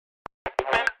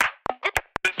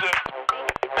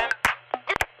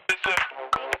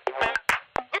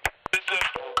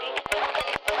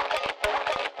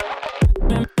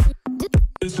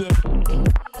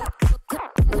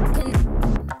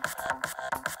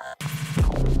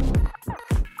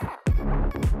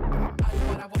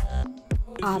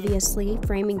Obviously,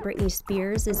 Framing Britney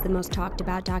Spears is the most talked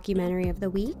about documentary of the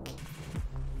week.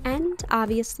 And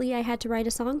obviously, I had to write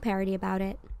a song parody about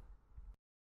it.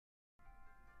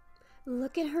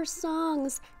 Look at her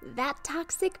songs, that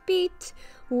toxic beat.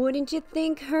 Wouldn't you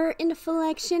think her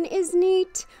inflection is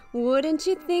neat? Wouldn't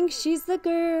you think she's the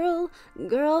girl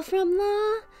from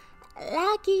the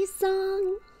Lucky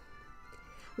song?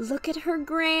 Look at her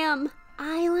gram,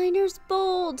 eyeliner's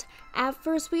bold. At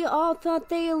first we all thought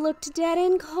they looked dead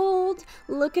and cold.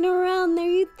 Looking around there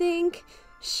you'd think,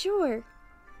 sure,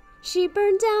 she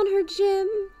burned down her gym.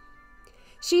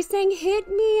 She sang Hit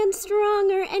Me and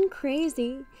Stronger and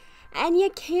Crazy. And you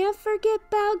can't forget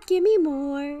about Gimme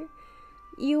More.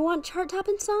 You want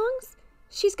chart-topping songs?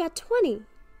 She's got 20.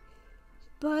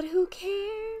 But who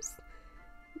cares?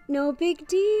 No big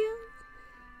deal.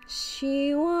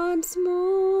 She wants more.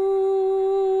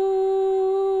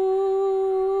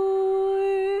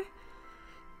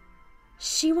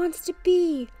 She wants to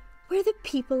be where the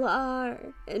people are.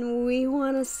 And we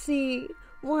wanna see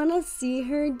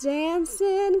her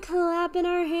dancing, clapping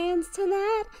our hands to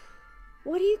that.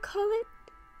 What do you call it?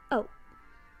 Oh,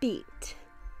 beat.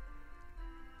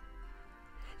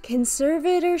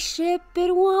 Conservatorship,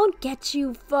 it won't get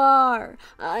you far.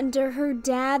 Under her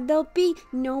dad, there'll be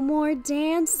no more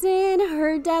dancing.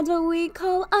 Her dad's what we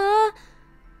call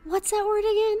what's that word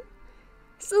again?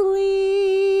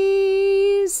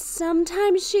 Sleaze.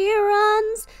 Sometimes she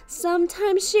runs,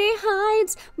 sometimes she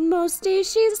hides. Most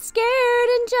days she's scared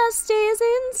and just stays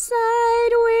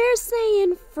inside. We're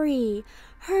saying free.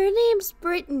 Her name's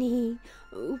Britney.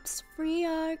 Oops, free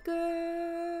our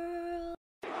girl.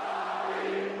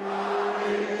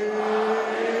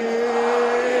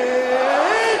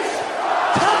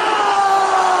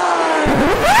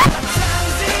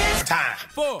 It's time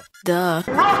for the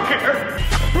Rocket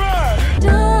Run.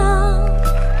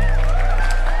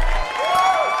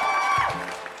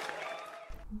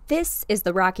 This is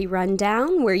the Rocky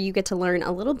Rundown, where you get to learn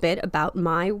a little bit about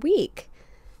my week.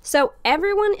 So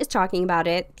everyone is talking about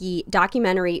it, the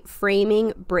documentary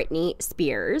Framing Britney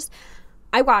Spears.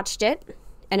 I watched it,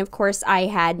 and of course I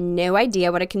had no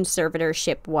idea what a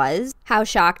conservatorship was. How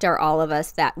shocked are all of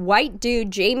us that white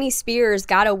dude Jamie Spears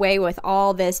got away with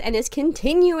all this and is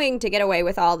continuing to get away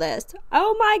with all this.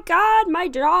 Oh my God, my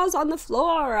jaw's on the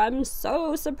floor. I'm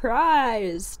so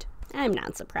surprised. I'm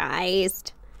not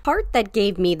surprised. Part that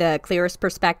gave me the clearest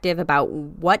perspective about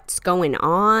what's going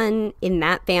on in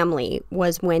that family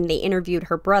was when they interviewed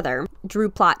her brother. Drew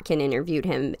Plotkin interviewed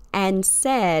him and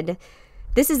said,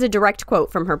 this is a direct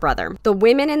quote from her brother, "The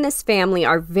women in this family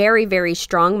are very, very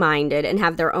strong-minded and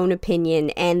have their own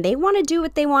opinion, and they want to do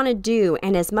what they want to do.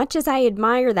 And as much as I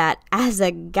admire that, as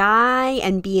a guy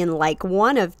and being like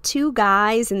one of two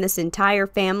guys in this entire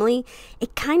family,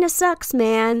 it kind of sucks,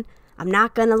 man. I'm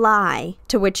not gonna lie."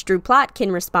 To which Drew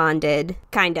Plotkin responded,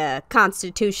 kinda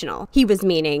constitutional. He was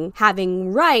meaning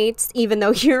having rights, even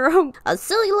though you're a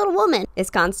silly little woman, is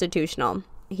constitutional.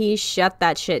 He shut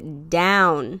that shit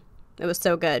down. It was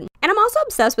so good. And I'm also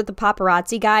obsessed with the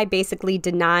paparazzi guy basically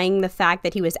denying the fact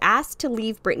that he was asked to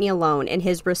leave Britney alone, and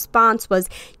his response was,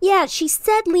 yeah, she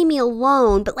said leave me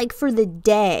alone, but like for the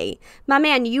day. My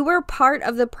man, you were part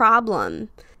of the problem.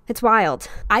 It's wild.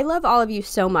 I love all of you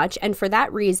so much, and for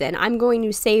that reason, I'm going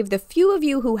to save the few of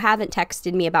you who haven't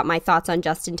texted me about my thoughts on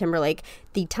Justin Timberlake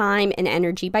the time and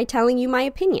energy by telling you my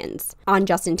opinions on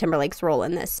Justin Timberlake's role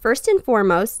in this. First and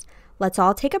foremost, let's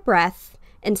all take a breath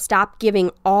and stop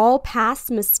giving all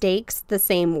past mistakes the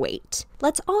same weight.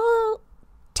 Let's all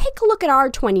take a look at our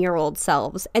 20-year-old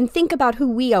selves and think about who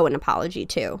we owe an apology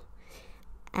to.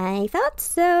 I thought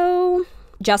so.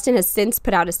 Justin has since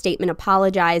put out a statement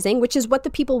apologizing, which is what the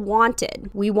people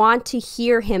wanted. We want to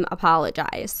hear him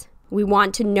apologize. We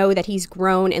want to know that he's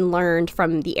grown and learned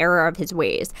from the error of his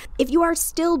ways. If you are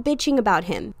still bitching about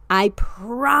him, I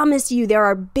promise you there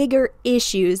are bigger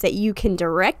issues that you can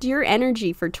direct your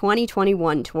energy for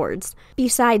 2021 towards.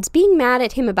 Besides, being mad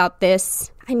at him about this,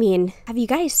 I mean, have you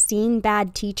guys seen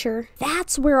Bad Teacher?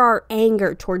 That's where our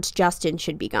anger towards Justin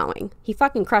should be going. He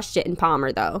fucking crushed it in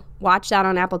Palmer, though. Watch that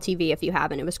on Apple TV if you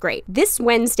haven't. It was great. This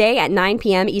Wednesday at 9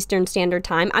 p.m. Eastern Standard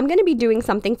Time, I'm going to be doing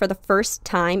something for the first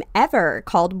time ever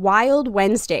called Wild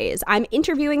Wednesdays. I'm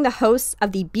interviewing the hosts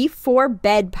of the Before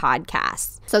Bed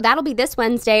podcast. So that'll be this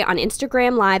Wednesday on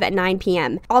Instagram Live at 9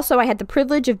 p.m. Also, I had the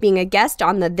privilege of being a guest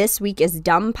on the This Week is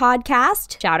Dumb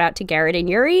podcast. Shout out to Garrett and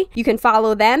Yuri. You can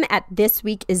follow them at This Week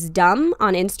Week is Dumb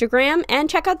on Instagram, and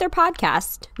check out their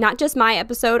podcast. Not just my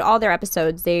episode, all their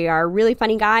episodes. They are really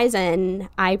funny guys, and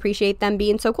I appreciate them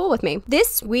being so cool with me.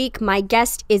 This week, my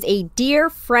guest is a dear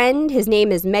friend. His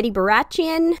name is Mehdi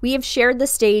Barakchian. We have shared the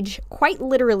stage quite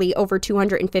literally over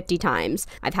 250 times.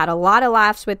 I've had a lot of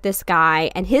laughs with this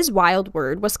guy, and his wild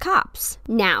word was cops.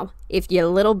 Now, if your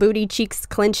little booty cheeks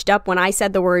clinched up when I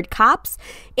said the word cops,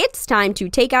 it's time to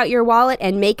take out your wallet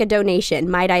and make a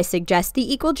donation. Might I suggest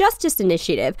the Equal Justice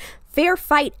Initiative? Fair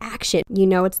fight action. You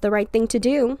know it's the right thing to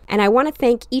do. And I want to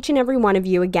thank each and every one of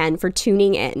you again for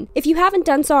tuning in. If you haven't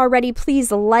done so already, please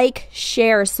like,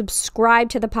 share, subscribe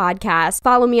to the podcast.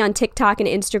 Follow me on TikTok and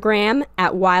Instagram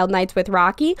at Wild Nights with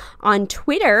Rocky, on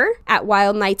Twitter at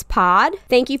Wild Nights Pod.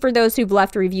 Thank you for those who've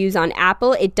left reviews on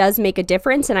Apple. It does make a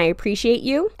difference and I appreciate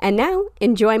you. And now,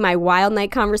 enjoy my Wild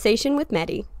Night conversation with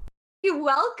Mehdi.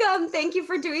 Welcome. Thank you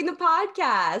for doing the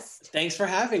podcast. Thanks for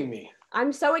having me.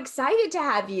 I'm so excited to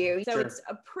have you. So Sure. It's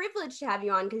a privilege to have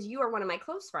you on because you are one of my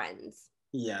close friends.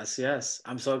 Yes.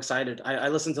 I'm so excited. I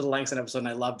listened to the Langston episode and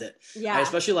I loved it. Yeah. I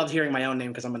especially loved hearing my own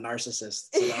name because I'm a narcissist.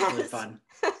 So that was really fun.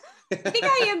 I think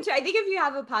I am too. I think if you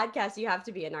have a podcast, you have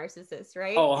to be a narcissist,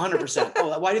 right? Oh, 100%.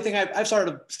 Oh, why do you think I've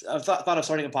thought of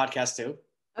starting a podcast too?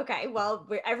 Okay, well,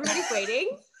 everybody's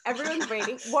waiting. Everyone's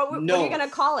waiting. What are you going to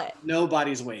call it?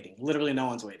 Nobody's waiting. Literally no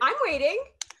one's waiting. I'm waiting.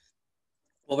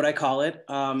 What would I call it?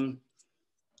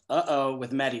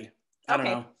 With Mehdi. I don't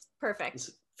know. Perfect. It's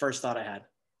the first thought I had.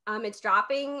 It's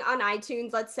dropping on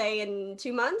iTunes, let's say in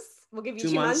 2 months. We'll give you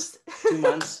 2 months. 2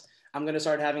 months. I'm going to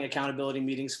start having accountability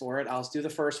meetings for it. I'll do the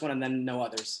first one and then no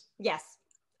others. Yes.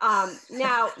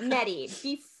 Now, Mehdi,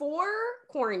 before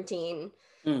quarantine,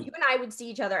 you and I would see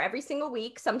each other every single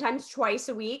week, sometimes twice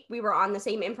a week. We were on the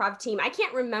same improv team. I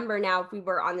can't remember now if we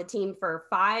were on the team for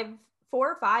 4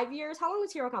 or 5 years. How long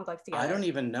was Hero Complex together? I don't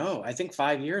even know. I think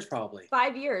 5 years probably.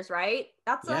 5 years, right?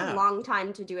 That's a long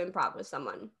time to do improv with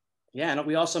someone. Yeah, and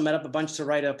we also met up a bunch to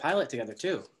write a pilot together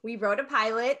too. We wrote a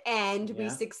pilot and we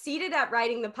succeeded at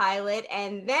writing the pilot,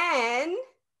 and then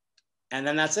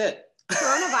that's it.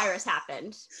 Coronavirus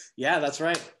happened. Yeah, that's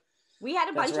right. We had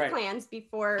a bunch of plans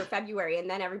before February, and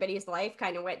then everybody's life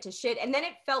kind of went to shit. And then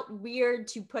it felt weird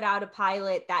to put out a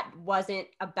pilot that wasn't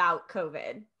about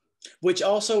COVID. Which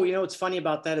also, it's funny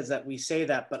about that is that we say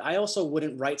that, but I also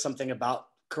wouldn't write something about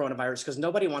coronavirus because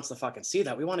nobody wants to fucking see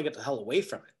that. We want to get the hell away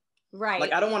from it. Right.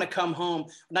 Like, I don't want to come home,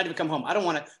 not even come home. I don't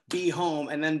want to be home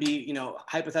and then be,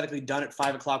 hypothetically done at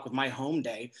 5 o'clock with my home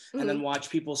day and then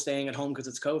watch people staying at home because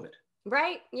it's COVID.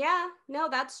 Right. Yeah. No,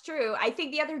 that's true. I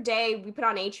think the other day we put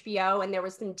on HBO and there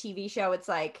was some TV show. It's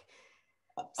like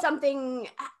something,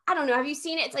 I don't know. Have you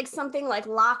seen it? It's like something like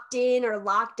Locked In or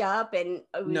Locked Up, and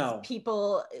it was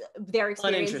people, their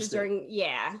experiences during,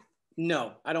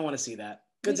 No, I don't want to see that.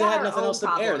 Because they had nothing else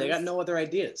to air. They got no other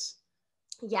ideas.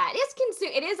 Yeah,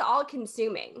 it is all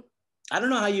consuming. I don't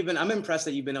know how I'm impressed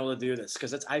that you've been able to do this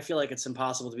because I feel like it's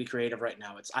impossible to be creative right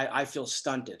now. I feel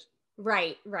stunted.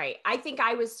 Right. I think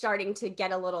I was starting to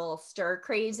get a little stir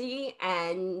crazy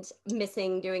and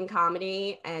missing doing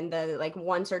comedy, and the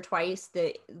once or twice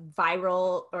the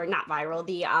viral, or not viral,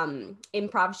 the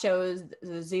improv shows,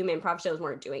 the Zoom improv shows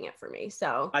weren't doing it for me.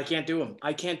 So I can't do them.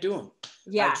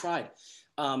 Yeah. I tried.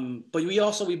 But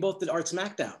we both did Art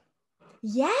Smackdown.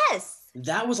 Yes.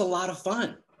 That was a lot of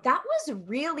fun. That was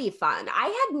really fun. I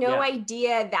had no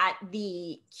idea that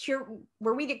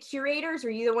were we the curators? Were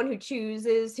you the one who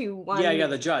chooses who won? Yeah,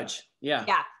 the judge. Yeah.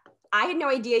 Yeah. I had no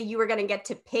idea you were going to get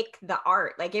to pick the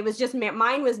art. Like, it was just,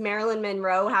 mine was Marilyn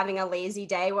Monroe having a lazy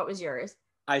day. What was yours?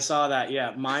 I saw that.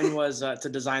 Yeah. Mine was to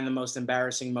design the most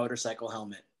embarrassing motorcycle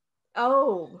helmet.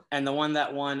 Oh. And the one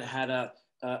that won had a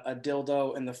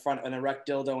dildo in the front, an erect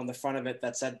dildo in the front of it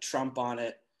that said Trump on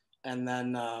it. And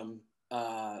then,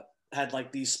 had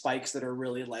like these spikes that are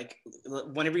really like,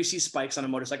 whenever you see spikes on a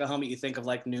motorcycle helmet, you think of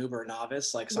like noob or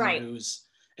novice, like someone who's,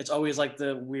 it's always like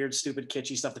the weird, stupid,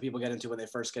 kitschy stuff that people get into when they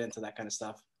first get into that kind of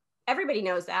stuff. Everybody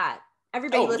knows that.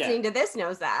 Everybody listening to this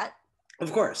knows that.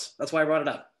 Of course. That's why I brought it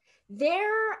up.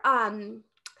 There have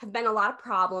been a lot of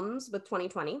problems with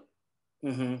 2020,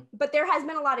 but there has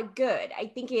been a lot of good. I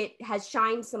think it has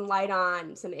shined some light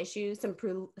on some issues, some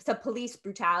police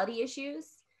brutality issues.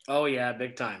 Oh yeah,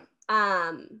 big time.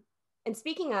 And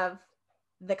speaking of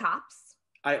the cops,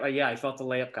 I felt the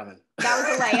layup coming. That was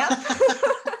a layup.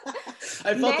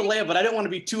 I felt the layup, but I didn't want to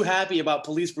be too happy about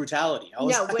police brutality.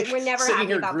 We're never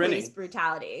happy about grinning. Police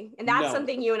brutality, and that's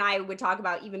something you and I would talk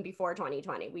about even before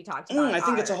 2020. We talked about. I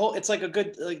think it's like a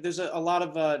good, like there's a lot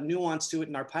of nuance to it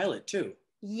in our pilot too.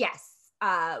 Yes,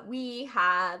 we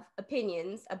have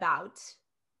opinions about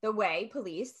the way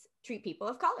police treat people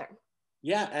of color.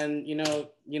 Yeah, and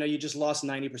you just lost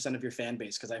 90% of your fan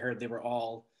base because I heard they were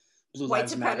all Blue White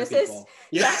Lives Matter supremacists. people.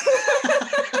 Yeah.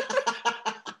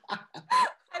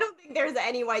 I don't think there's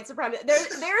any white supremacist.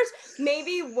 There's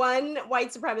maybe one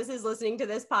white supremacist listening to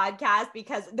this podcast,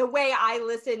 because the way I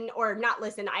listen, or not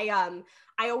listen, I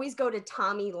always go to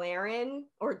Tommy Lahren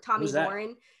or Tommy Who's that?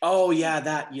 Lauren. Oh yeah,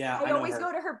 I know always her.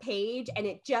 go to her page and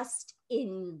it just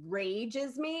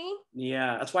enrages me.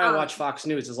 Yeah, that's why I watch Fox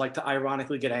News, is like to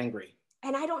ironically get angry.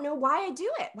 And I don't know why I do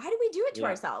it. Why do we do it to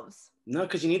ourselves? No,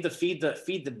 because you need to feed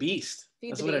the beast.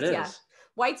 That's what it is. Yeah.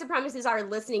 White supremacists are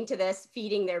listening to this,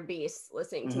 feeding their beasts,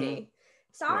 listening to me.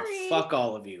 Sorry. Yeah, fuck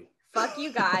all of you. Fuck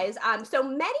you guys. So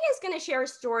Mehdi is going to share a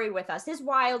story with us, his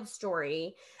wild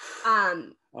story.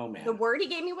 Oh man. The word he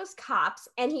gave me was cops,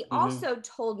 and he also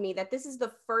told me that this is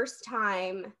the first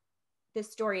time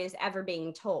this story is ever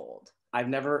being told. I've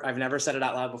never said it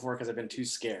out loud before because I've been too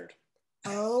scared.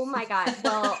 Oh my God.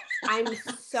 Well, I'm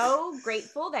so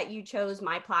grateful that you chose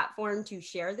my platform to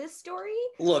share this story.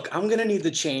 Look, I'm going to need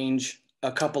to change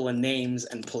a couple of names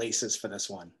and places for this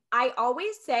one. I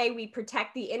always say we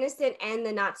protect the innocent and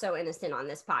the not so innocent on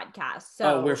this podcast.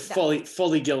 So we're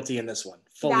fully guilty in this one.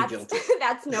 Fully guilty.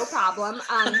 That's no problem.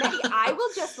 Mehdi, I will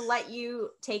just let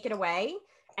you take it away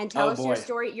and tell us your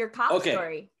story, your cop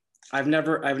story. I've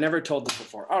never told this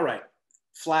before. All right.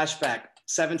 Flashback,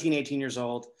 17, 18 years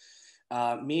old.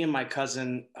 Me and my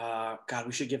cousin, God,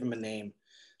 we should give him a name.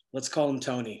 Let's call him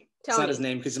Tony. It's not his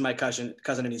name because he's my cousin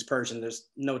and he's Persian. There's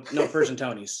no Persian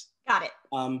Tonys. Got it.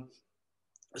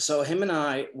 So him and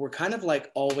I were kind of like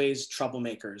always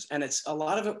troublemakers. And a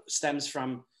lot of it stems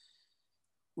from,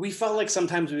 we felt like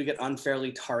sometimes we would get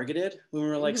unfairly targeted when we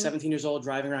were like 17 years old,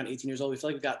 driving around 18 years old. We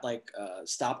felt like we got like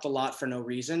stopped a lot for no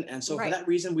reason. And so for that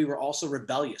reason, we were also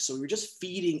rebellious. So we were just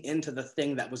feeding into the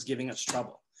thing that was giving us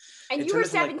trouble. And you were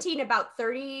 17 about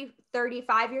 30,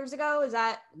 35 years ago? Is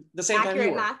that the same time you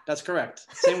were? Math? That's correct.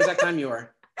 Same exact time you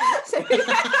were.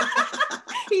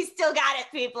 He still got it,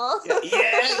 people.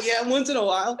 Yeah, once in a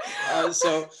while.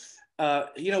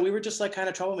 We were just like kind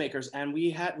of troublemakers, and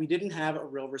we didn't have a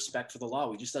real respect for the law.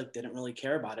 We just like didn't really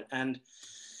care about it. And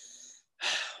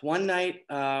one night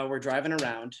we're driving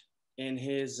around in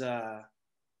his,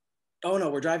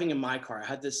 we're driving in my car. I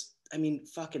had this,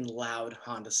 fucking loud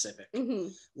Honda Civic.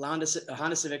 Honda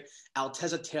Civic,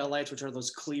 Altezza taillights, which are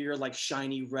those clear, like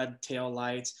shiny red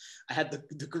taillights. I had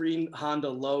the green Honda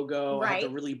logo. I had the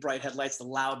really bright headlights, the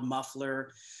loud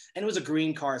muffler. And it was a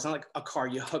green car. It's not like a car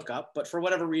you hook up, but for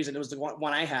whatever reason, it was the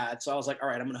one I had. So I was like, all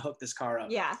right, I'm going to hook this car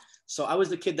up. Yeah. So I was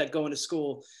the kid that going to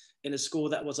school in a school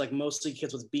that was like mostly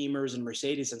kids with Beamers and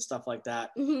Mercedes and stuff like that.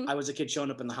 I was a kid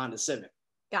showing up in the Honda Civic.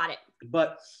 Got it.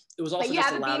 But it was also but you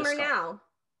have a Beamer now.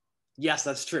 Yes,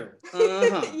 that's true.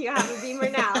 You have a Beamer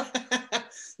now.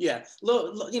 Yeah,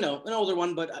 an older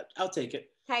one, but I'll take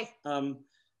it. Hey.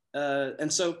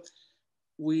 And so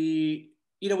we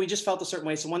just felt a certain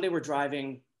way. So one day we're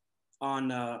driving on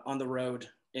the road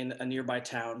in a nearby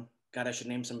town. God, I should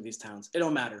name some of these towns. It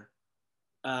don't matter.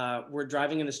 We're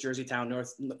driving in this Jersey town,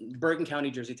 Bergen County,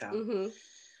 Jersey town,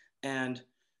 and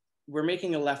we're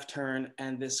making a left turn,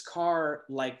 and this car,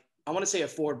 like, I want to say a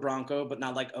Ford Bronco, but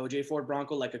not like OJ Ford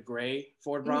Bronco, like a gray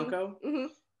Ford Bronco,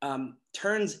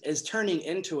 is turning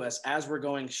into us as we're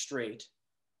going straight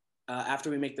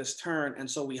after we make this turn. And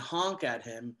so we honk at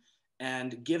him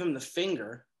and give him the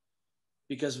finger,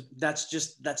 because that's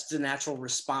the natural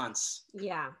response.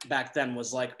 Yeah. Back then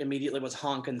was like immediately was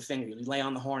honk and finger. You lay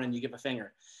on the horn and you give a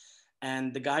finger.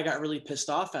 And the guy got really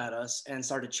pissed off at us and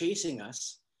started chasing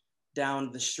us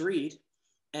down the street.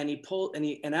 And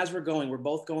and as we're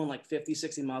both going like 50,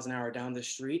 60 miles an hour down the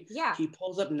street. Yeah. He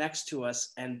pulls up next to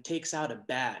us and takes out a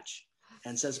badge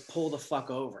and says, "Pull the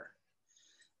fuck over."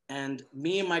 And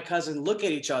me and my cousin look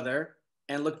at each other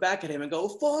and look back at him and go,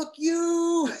 "Fuck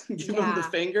you." Give him the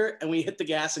finger, and we hit the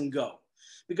gas and go.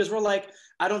 Because we're like,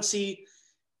 I don't see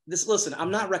this. Listen,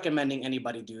 I'm not recommending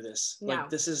anybody do this. No. Like,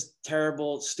 this is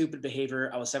terrible, stupid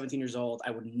behavior. I was 17 years old.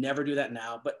 I would never do that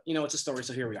now, but it's a story.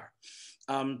 So here we are.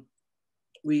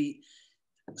 We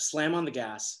slam on the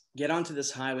gas, get onto this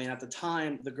highway. And at the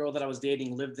time, the girl that I was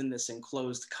dating lived in this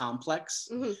enclosed complex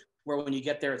where when you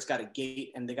get there, it's got a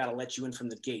gate and they got to let you in from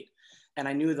the gate. And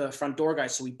I knew the front door guy.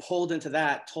 So we pulled into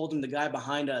that, told him the guy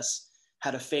behind us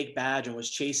had a fake badge and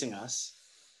was chasing us.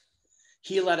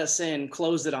 He let us in,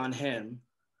 closed it on him.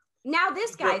 Now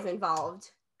this guy's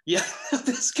involved. Yeah,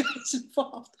 this guy's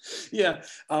involved. Yeah.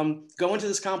 Go into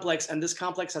this complex, and this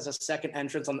complex has a second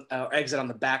entrance exit on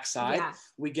the back side. Yeah.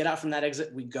 We get out from that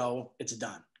exit, we go, it's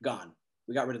done, gone.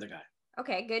 We got rid of the guy.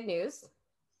 Okay, good news.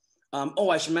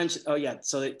 I should mention,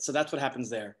 so that's what happens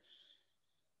there.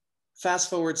 Fast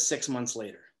forward 6 months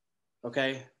later.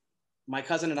 Okay. My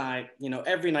cousin and I, you know,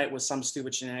 every night was some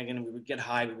stupid shenanigan. We would get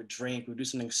high, we would drink, we would do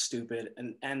something stupid.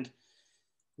 And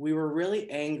we were really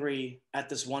angry at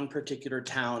this one particular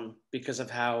town because of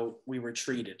how we were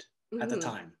treated at the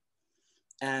time.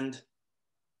 And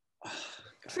God,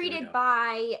 treated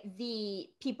by the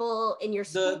people in your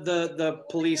school? The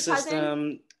police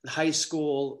system, high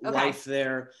school life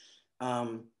there.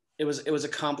 It was a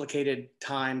complicated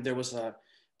time. There was a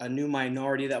new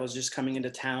minority that was just coming into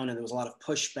town, and there was a lot of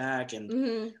pushback,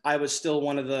 and I was still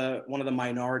one of the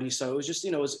minorities. So it was just,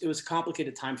 you know, it was a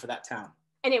complicated time for that town.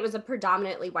 And it was a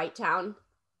predominantly white town?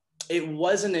 It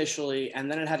was initially, and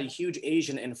then it had a huge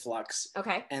Asian influx.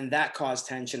 Okay. And that caused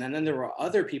tension. And then there were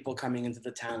other people coming into the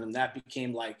town, and that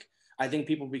became like, I think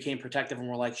people became protective and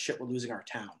were like, shit, we're losing our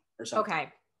town or something. Okay.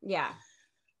 Yeah.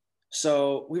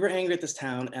 So we were angry at this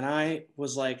town, and I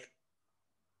was like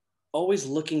always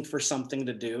looking for something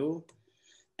to do.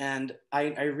 And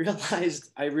I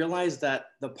realized that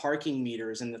the parking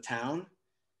meters in the town,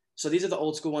 so these are the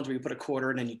old school ones where you put a quarter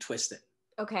in and you twist it.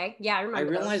 Okay. Yeah, I remember. I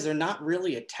realized they're not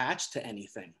really attached to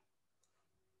anything.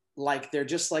 Like they're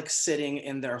just like sitting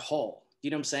in their hole. You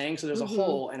know what I'm saying? So there's a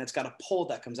hole and it's got a pole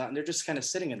that comes out, and they're just kind of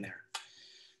sitting in there.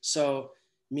 So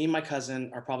me and my cousin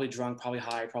are probably drunk, probably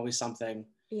high, probably something.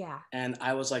 Yeah. And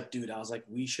I was like, dude,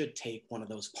 we should take one of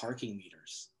those parking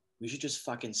meters. We should just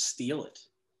fucking steal it.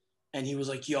 And he was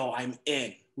like, yo, I'm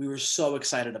in. We were so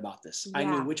excited about this. Yeah. I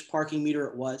knew which parking meter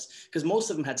it was because most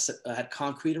of them had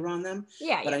concrete around them.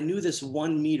 Yeah. But I knew this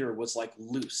one meter was like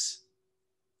loose.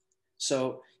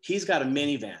 So he's got a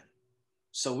minivan.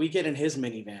 So we get in his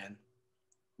minivan.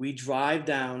 We drive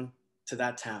down to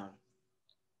that town,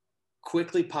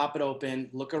 quickly pop it open,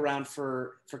 look around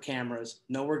for cameras.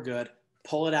 No, we're good.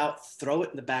 Pull it out, throw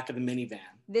it in the back of the minivan.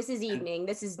 This is evening.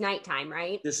 This is nighttime,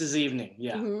 right? This is evening,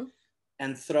 yeah.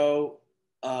 And throw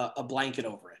a blanket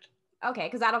over it. Okay,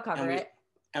 because that'll cover it.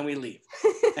 And we leave.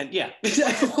 And yeah,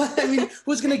 I mean,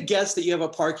 who's going to guess that you have a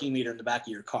parking meter in the back of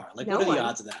your car? Like, what are the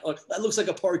odds of that? Look, that looks like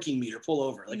a parking meter. Pull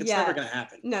over. Like, it's never going to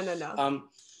happen. No.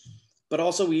 But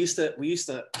also we used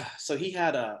to, so he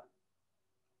had a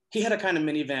kind of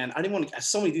minivan. I didn't want to,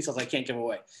 so many details I can't give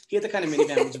away. He had the kind of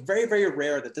minivan. It was very, very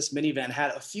rare that this minivan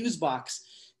had a fuse box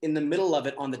in the middle of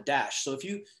it on the dash. So if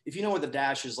you know where the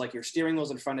dash is, like your steering wheel's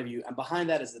in front of you, and behind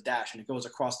that is the dash, and it goes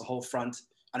across the whole front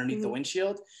underneath the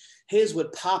windshield. His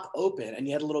would pop open, and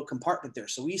you had a little compartment there.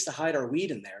 So we used to hide our weed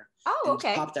in there. Oh,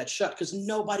 okay. Pop that shut because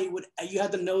nobody would. You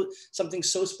had to know something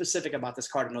so specific about this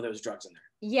car to know there was drugs in there.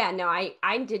 Yeah, no,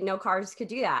 I didn't know cars could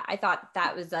do that. I thought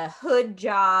that was a hood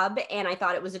job, and I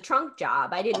thought it was a trunk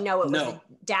job. I didn't know it was a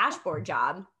dashboard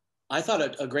job. I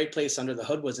thought a great place under the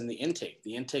hood was in the intake.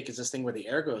 The intake is this thing where the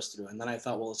air goes through, and then I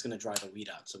thought, well, it's going to dry the weed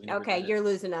out. So okay, you're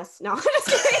losing us. No, I'm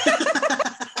just kidding.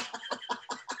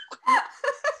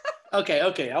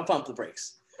 Okay, I'll pump the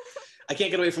brakes. I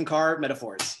can't get away from car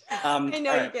metaphors. I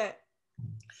know you get.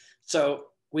 So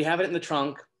we have it in the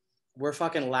trunk. We're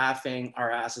fucking laughing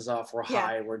our asses off. We're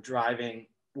high. We're driving.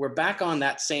 We're back on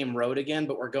that same road again,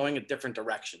 but we're going a different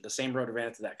direction. The same road we ran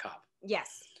into that cop.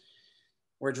 Yes.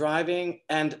 We're driving,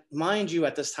 and mind you,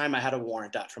 at this time I had a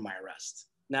warrant out for my arrest.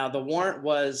 Now the warrant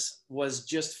was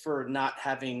just for not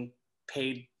having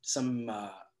paid some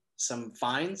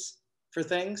fines for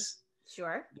things.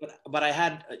 Sure. But I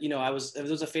had, you know, there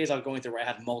was a phase I was going through where I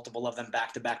had multiple of them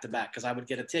back to back to back because I would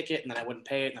get a ticket and then I wouldn't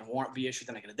pay it and then a warrant be issued,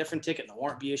 then I get a different ticket and the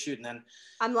warrant be issued, and then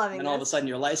I'm loving and all of a sudden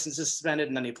your license is suspended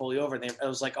and then they pull you over. And I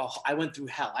was like, oh, I went through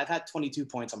hell. I've had 22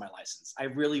 points on my license. I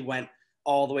really went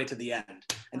all the way to the end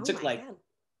and took like God.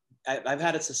 I've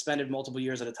had it suspended multiple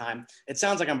years at a time. It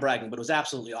sounds like I'm bragging, but it was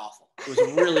absolutely awful. It was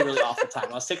a really, really awful time.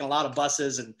 I was taking a lot of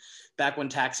buses, and back when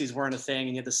taxis weren't a thing and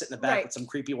you had to sit in the back with some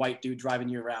creepy white dude driving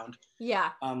you around.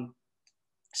 Yeah.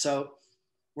 So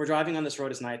we're driving on this road,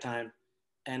 it's nighttime,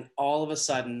 and all of a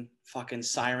sudden, fucking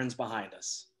sirens behind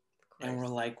us. And we're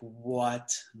like,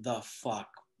 what the fuck?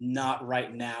 Not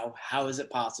right now. How is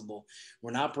it possible? We're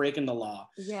not breaking the law.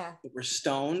 Yeah. But we're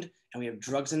stoned and we have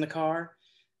drugs in the car.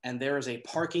 And there is a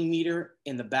parking meter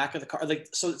in the back of the car. Like,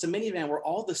 so it's a minivan where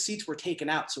all the seats were taken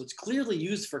out. So it's clearly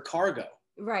used for cargo.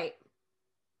 Right.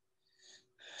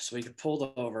 So we get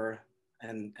pulled over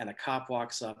and a cop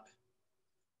walks up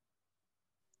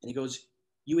and he goes,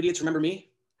 "You idiots remember me?"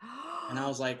 And I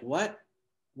was like, what?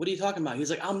 What are you talking about?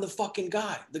 He's like, "I'm the fucking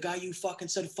guy. The guy you fucking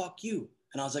said, fuck you."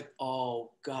 And I was like,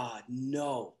 oh God,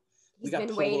 no. We got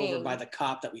pulled over by the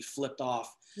cop that we flipped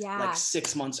off like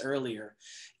 6 months earlier,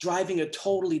 driving a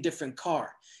totally different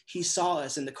car. He saw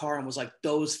us in the car and was like,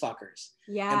 "Those fuckers,"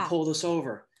 and pulled us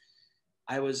over.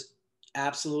 I was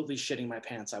absolutely shitting my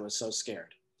pants. I was so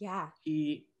scared. Yeah.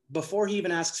 Before he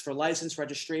even asks for license,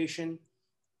 registration,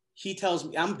 he tells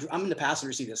me, I'm in the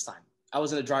passenger seat this time. I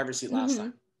was in the driver's seat last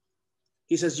time.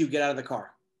 He says, you get out of the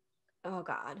car. Oh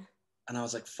God. And I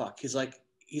was like, fuck. He's like,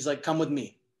 come with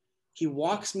me. He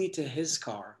walks me to his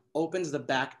car, opens the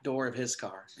back door of his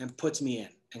car, and puts me in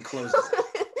and closes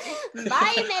it.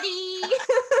 Bye, Mehdi.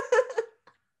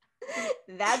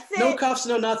 That's it. No cuffs,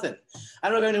 no nothing. I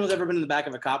don't know if anyone's ever been in the back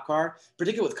of a cop car,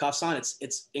 particularly with cuffs on.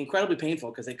 It's incredibly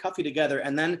painful because they cuff you together,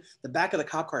 and then the back of the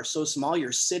cop car is so small,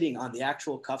 you're sitting on the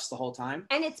actual cuffs the whole time.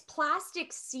 And it's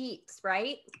plastic seats,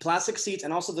 right? Plastic seats,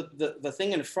 and also the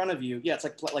thing in front of you. Yeah, it's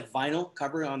like vinyl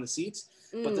covering on the seats.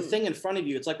 But the thing in front of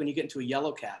you, it's like when you get into a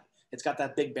yellow cab. It's got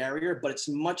that big barrier, but it's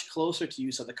much closer to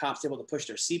you, so the cop's able to push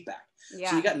their seat back. Yeah.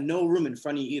 So you got no room in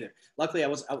front of you either. Luckily,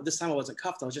 this time I wasn't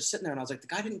cuffed. I was just sitting there, and I was like, the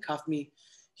guy didn't cuff me.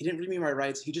 He didn't read me my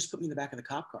rights. He just put me in the back of the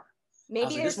cop car.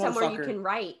 Maybe there's somewhere you can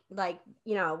write, like,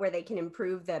 you know, where they can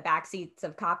improve the back seats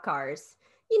of cop cars.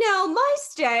 You know, my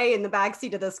stay in the back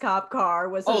seat of this cop car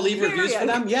was. Oh, leave reviews for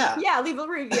them? Yeah. Yeah, leave a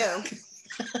review.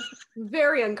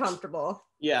 Very uncomfortable.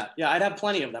 Yeah, I'd have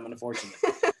plenty of them, unfortunately.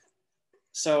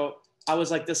 So I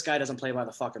was like, this guy doesn't play by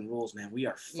the fucking rules, man. We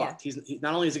are fucked. Yeah. He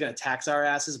not only is he going to tax our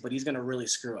asses, but he's going to really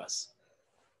screw us.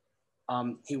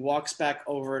 He walks back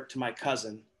over to my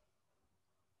cousin.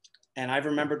 And I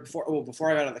remembered before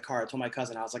I got out of the car, I told my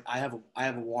cousin, I was like, I have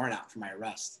a warrant out for my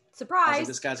arrest. Surprise. I was like,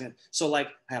 this guy's gonna. So like,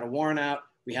 I had a warrant out.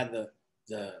 We had the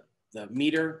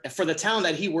meter for the town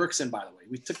that he works in. By the way,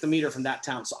 we took the meter from that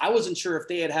town. So I wasn't sure if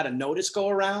they had a notice go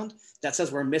around that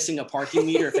says we're missing a parking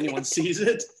meter if anyone sees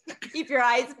it. Keep your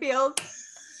eyes peeled.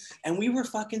 And we were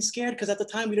fucking scared because at the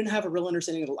time we didn't have a real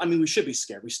understanding of. I mean, we should be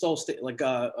scared. We stole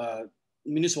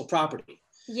municipal property.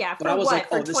 Yeah, but I was like,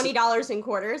 for $20 in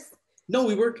quarters. No,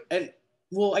 we were, and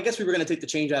well, I guess we were going to take the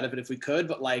change out of it if we could,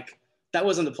 but like, that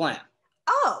wasn't the plan.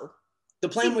 Oh. The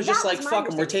plan was just like, fuck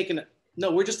them, we're taking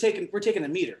the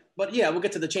meter. But yeah, we'll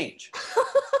get to the change.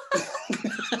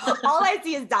 All I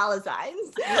see is dollar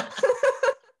signs.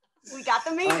 We got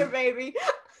the meter, baby.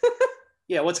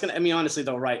 Yeah, honestly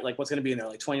though, right? Like, what's going to be in there?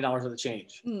 Like $20 worth of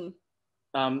change.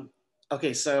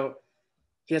 Okay, so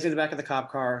he has me in the back of the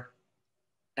cop car,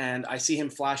 and I see him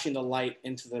flashing the light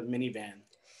into the minivan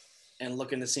and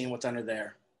looking to see what's under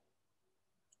there.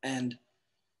 And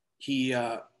he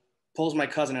pulls my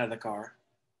cousin out of the car,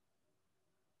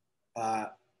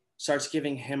 starts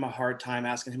giving him a hard time,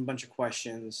 asking him a bunch of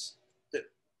questions.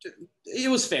 It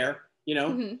was fair, you know?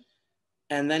 Mm-hmm.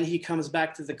 And then he comes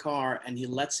back to the car and he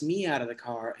lets me out of the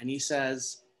car, and he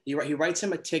says, he writes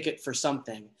him a ticket for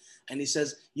something. And he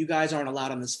says, you guys aren't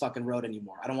allowed on this fucking road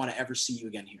anymore. I don't want to ever see you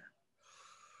again here.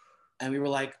 And we were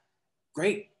like,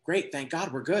 great. Thank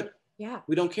God we're good. Yeah.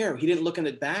 We don't care. He didn't look in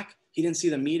the back. He didn't see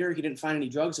the meter. He didn't find any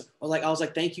drugs. I was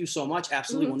like, thank you so much.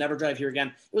 Absolutely. We'll never drive here again.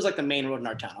 It was like the main road in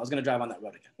our town. I was going to drive on that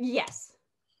road again. Yes.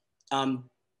 And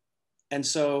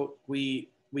so we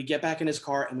get back in his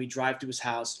car and we drive to his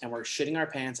house, and we're shitting our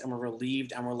pants and we're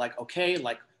relieved. And we're like, okay,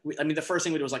 like, the first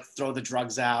thing we do was like throw the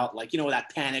drugs out. Like, you know,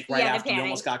 that panic right after you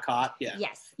almost got caught. Yeah.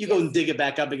 Yes. You go and dig it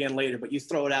back up again later, but you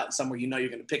throw it out somewhere, you know, you're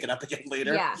going to pick it up again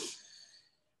later. Yeah.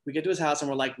 We get to his house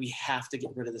and we're like, we have to get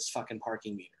rid of this fucking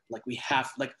parking meter. Like,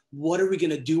 what are we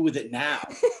going to do with it now?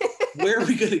 Where are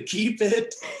we going to keep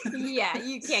it? Yeah,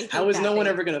 you can't keep How is no thing. one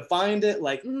ever going to find it?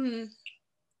 Like, so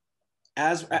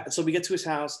we get to his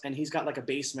house and he's got like a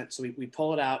basement. So we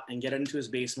pull it out and get it into his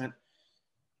basement.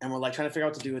 And we're like trying to figure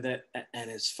out what to do with it. And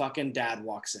his fucking dad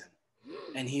walks in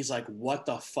and he's like, what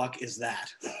the fuck is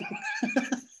that?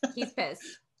 He's pissed.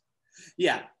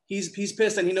 Yeah. He's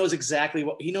pissed, and he knows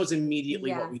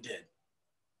immediately what we did.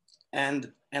 And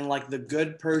like the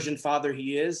good Persian father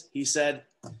he is, he said,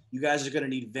 you guys are going to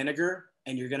need vinegar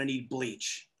and you're going to need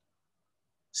bleach.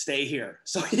 Stay here.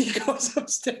 So he goes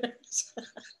upstairs.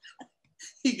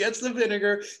 He gets the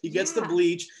vinegar, he gets the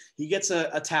bleach, he gets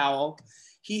a towel.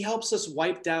 He helps us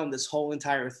wipe down this whole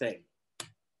entire thing.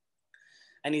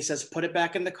 And he says, put it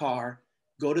back in the car,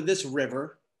 go to this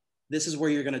river. This is where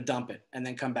you're going to dump it, and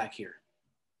then come back here.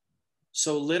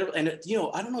 So literally, and I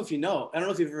don't know if you've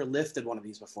ever lifted one of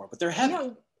these before, but they're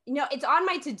heavy. No, it's on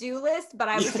my to-do list, but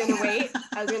I was going to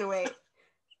wait.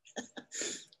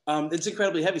 It's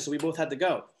incredibly heavy. So we both had to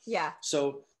go. Yeah.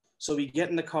 So we get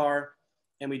in the car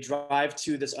and we drive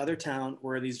to this other town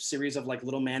where these series of like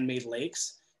little man-made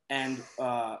lakes, and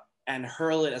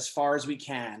hurl it as far as we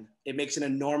can. It makes an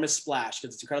enormous splash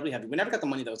because it's incredibly heavy. We never got the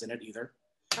money that was in it either.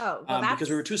 Oh, well, because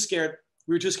we were too scared.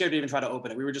 We were too scared to even try to open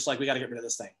it. We were just like, we got to get rid of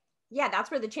this thing. Yeah,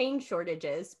 that's where the change shortage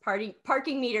is.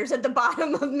 Parking meters at the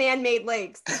bottom of man-made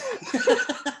lakes.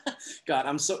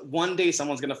 God, one day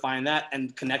someone's going to find that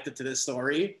and connect it to this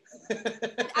story.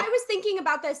 I was thinking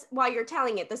about this while you're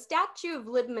telling it. The statute of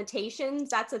limitations,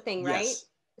 that's a thing, right? Yes.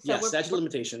 So statute of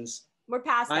limitations. We're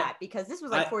past that because this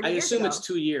was like 40 years ago. I assume it's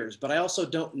 2 years, but I also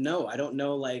don't know. I don't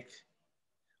know, like,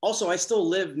 also I still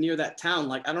live near that town.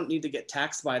 Like, I don't need to get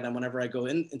taxed by them whenever I go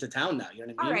into town now. You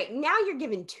know what I mean? All right, now you're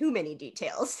giving too many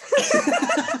details.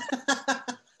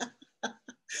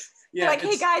 Yeah, like,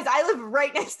 hey guys, I live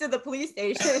right next to the police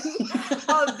station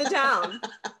of the town.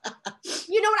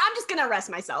 You know what? I'm just gonna arrest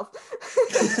myself.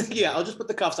 Yeah, I'll just put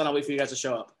the cuffs on. I'll wait for you guys to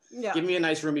show up. Yeah. Give me a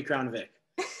nice roomy Crown Vic.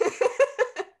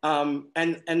 And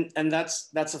that's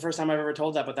the first time I've ever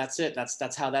told that, but that's it.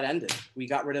 That's how that ended. We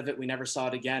got rid of it. We never saw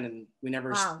it again,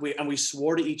 and we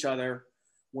swore to each other,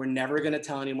 we're never gonna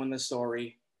tell anyone the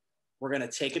story. We're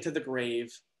gonna take it to the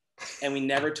grave, and we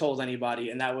never told anybody.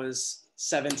 And that was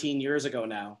 17 years ago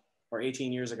now. Or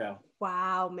 18 years ago.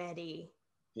 Wow, Mehdi.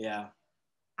 Yeah.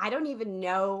 I don't even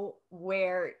know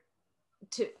where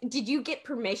to. Did you get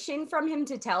permission from him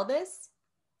to tell this?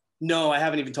 No, I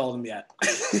haven't even told him yet.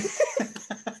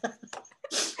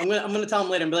 I'm gonna tell him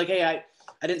later and be like, hey, I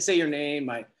didn't say your name.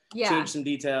 I changed some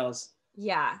details.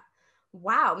 Yeah.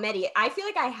 Wow, Mehdi. I feel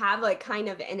like I have like kind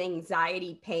of an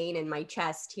anxiety pain in my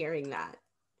chest hearing that.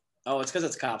 Oh, it's because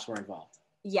it's cops were involved.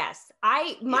 Yes.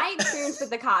 My experience with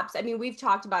the cops, I mean, we've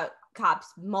talked about cops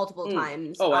multiple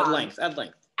times. Oh, at length.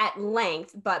 At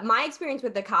length. But my experience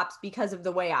with the cops, because of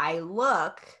the way I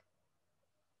look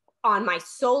on my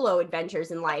solo adventures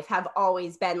in life, have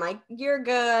always been like, you're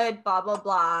good, blah, blah,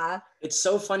 blah. It's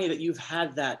so funny that you've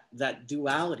had that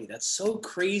duality. That's so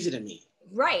crazy to me.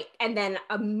 Right. And then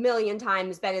a million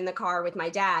times been in the car with my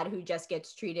dad, who just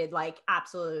gets treated like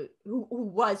who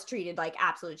was treated like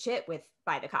absolute shit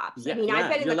by the cops. Yeah, I mean,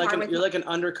 I've been in the car with... You're like an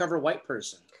undercover white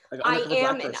person. Like I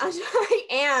am. I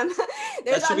am.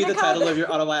 That should be the title of your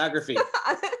autobiography.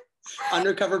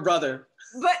 Undercover brother.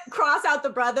 But cross out the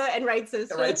brother and right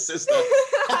sister. Right sister.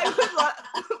 I would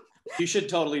love... You should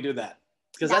totally do that.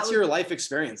 Because that's your life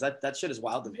experience. That shit is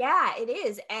wild to me. Yeah, it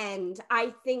is. And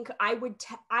I think I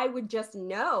would just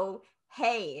know,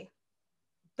 hey,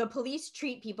 the police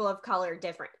treat people of color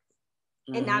different.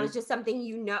 Mm-hmm. And that was just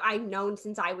something, I've known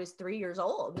since I was 3 years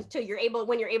old.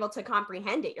 When you're able to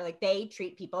comprehend it, you're like, they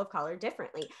treat people of color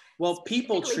differently. Well,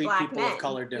 people treat people of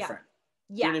color different.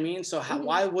 Yeah. You know what I mean? So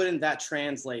why wouldn't that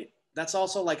translate? That's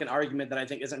also like an argument that I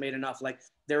think isn't made enough. Like,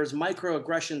 there's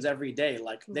microaggressions every day.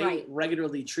 Like, they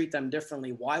regularly treat them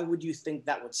differently. Why would you think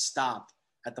that would stop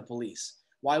at the police?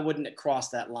 Why wouldn't it cross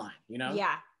that line, you know?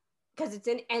 Yeah, because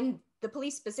and the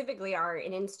police specifically are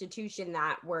an institution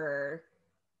that were,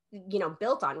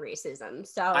 built on racism.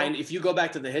 So and if you go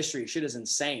back to the history, shit is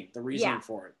insane. The reasoning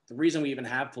for it. The reason we even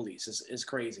have police is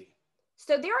crazy.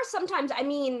 So there are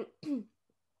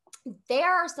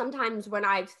sometimes, when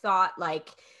I've thought,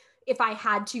 like, if I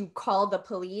had to call the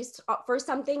police for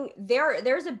something,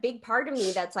 there's a big part of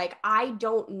me that's like, I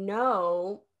don't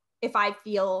know if I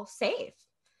feel safe.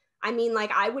 I mean,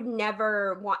 like, I would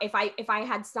never want, if I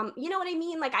had some, you know what I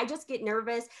mean? Like, I just get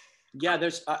nervous. Yeah,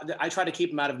 I try to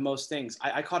keep him out of most things.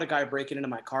 I caught a guy breaking into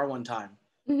my car one time.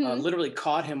 Literally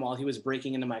caught him while he was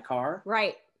breaking into my car.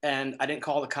 Right. And I didn't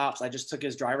call the cops. I just took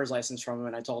his driver's license from him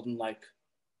and I told him, like,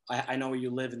 I know where you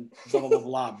live and blah, blah, blah,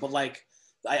 blah. But, like,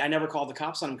 I never called the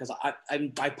cops on him because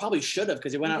I probably should have,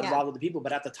 because he went out and robbed other people.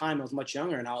 But at the time, I was much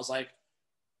younger, and I was like,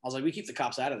 we keep the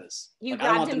cops out of this. You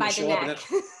grabbed him by the neck.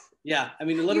 Yeah, I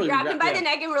mean, literally. You grabbed him by the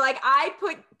neck and were like, I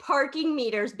put parking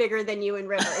meters bigger than you in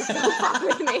rivers. Don't fuck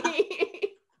with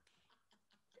me.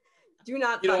 Do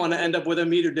not. You don't want to end up with a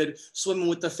meter did swimming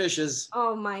with the fishes.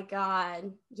 Oh my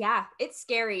God. Yeah, it's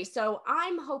scary. So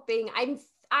I'm hoping,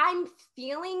 I'm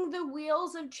feeling the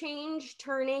wheels of change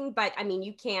turning, but I mean,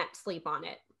 you can't sleep on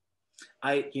it.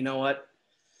 You know what?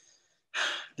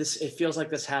 It feels like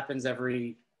this happens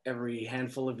every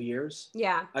handful of years.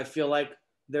 Yeah. I feel like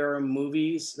there are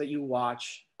movies that you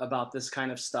watch about this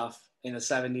kind of stuff in the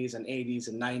 70s and 80s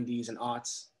and 90s and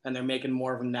aughts, and they're making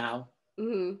more of them now.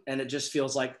 Mm-hmm. And it just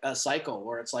feels like a cycle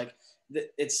where it's like,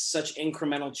 it's such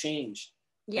incremental change.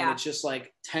 Yeah. And it's just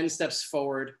like 10 steps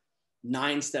forward,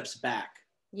 9 steps back.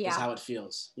 Yeah. Is how it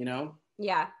feels, you know?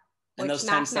 Yeah. And those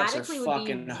 10 steps are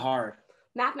fucking hard.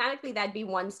 Mathematically, that'd be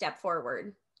 1 step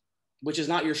forward. Which is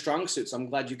not your strong suit, so I'm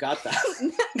glad you got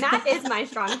that. Math is my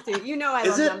strong suit. You know I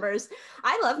love numbers.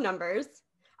 I love numbers.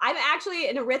 I'm actually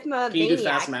an arithmetic. Can you do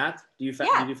fast math? Do you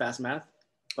do fast math?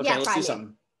 Okay, let's do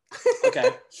something.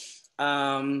 Okay.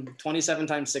 27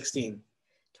 times 16.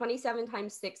 27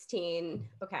 times 16.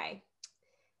 Okay.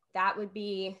 That would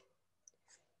be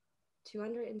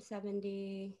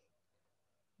 270,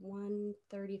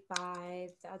 135.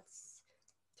 That's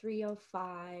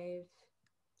 305.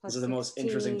 This is the most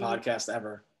interesting podcast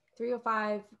ever.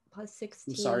 305 plus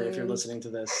 16. I'm sorry if you're listening to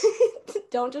this.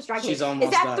 Don't distract me. She's almost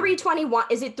Is that done. 321?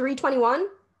 Is it 321?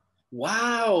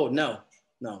 Wow. No,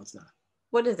 it's not.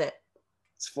 What is it?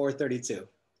 It's 432.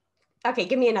 Okay,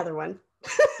 give me another one.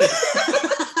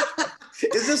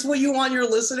 Is this what you want your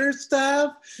listeners to have?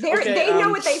 They know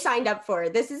what they signed up for.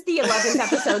 This is the 11th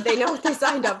episode. They know what they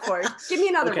signed up for. Give me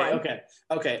another one.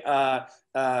 Okay.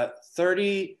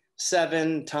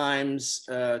 37 times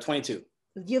 22.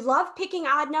 You love picking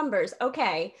odd numbers.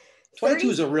 Okay. 22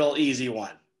 is a real easy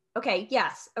one. Okay,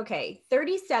 yes. Okay.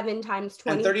 37 times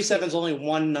 22. And 37 is only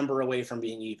one number away from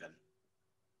being even.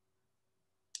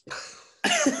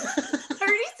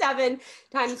 37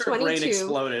 times 22 brain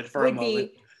exploded for a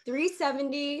moment. Be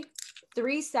 370.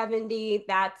 370,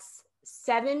 that's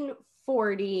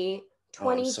 740.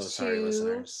 22. I'm so sorry,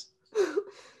 listeners.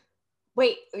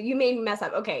 Wait, you made me mess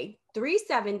up. Okay,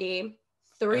 370.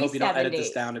 370. I hope you don't edit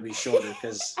this down to be shorter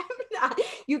because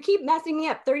you keep messing me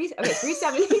up.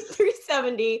 370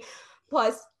 370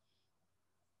 plus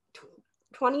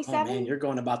 27. Oh man, you're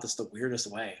going about this the weirdest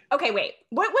way. Okay, wait.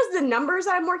 What was the numbers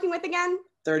I'm working with again?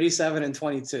 37 and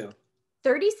 22.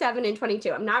 37 and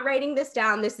 22. I'm not writing this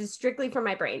down. This is strictly for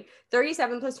my brain.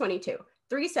 37 plus 22.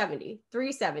 370.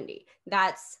 370.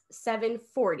 That's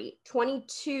 740.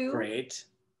 22. Great.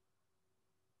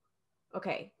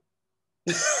 Okay.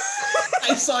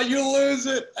 I saw you lose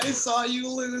it.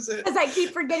 Because I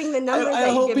keep forgetting the numbers. I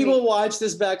hope people watch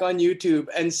this back on YouTube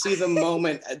and see the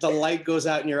moment the light goes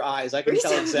out in your eyes. I can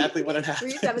tell exactly when it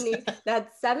happened. 370.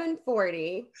 That's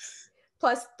 740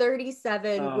 plus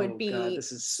 37 would be. God,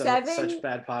 this is such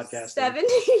bad podcasting.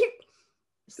 77.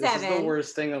 This is the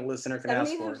worst thing a listener can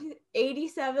ask for.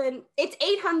 87. It's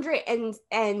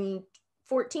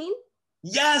 814.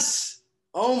 Yes.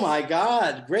 Oh my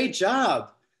God. Great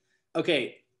job.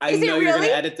 Okay. I know you're going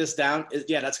to edit this down.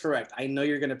 Yeah, that's correct. I know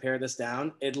you're going to pare this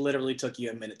down. It literally took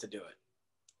you a minute to do it.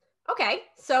 Okay.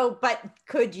 So, but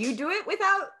could you do it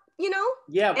without,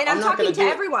 Yeah. And I'm talking to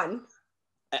everyone.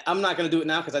 I'm not going to do it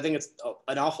now because I think it's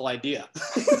an awful idea.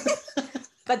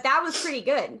 But that was pretty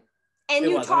good. And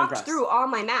you talked through all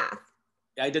my math.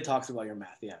 Yeah, I did talk through all your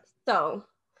math, yeah. So,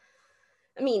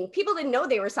 I mean, people didn't know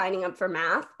they were signing up for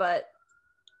math, but.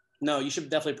 No, you should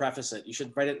definitely preface it. You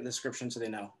should write it in the description so they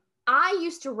know. I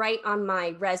used to write on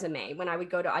my resume when I would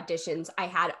go to auditions. I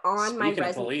had on my resume. Speaking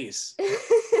of police.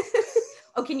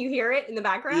 Oh, can you hear it in the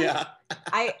background? Yeah.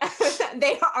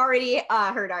 They already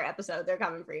heard our episode. They're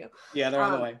coming for you. Yeah, they're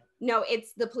on the way. No,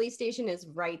 the police station is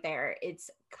right there. It's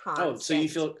constant. Oh, so you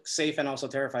feel safe and also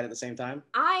terrified at the same time?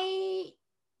 I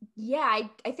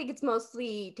think it's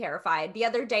mostly terrified. The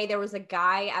other day, there was a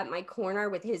guy at my corner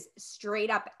with his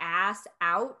straight up ass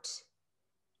out,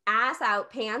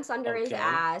 pants under his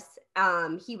ass.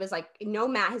 He was like, no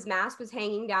mask. His mask was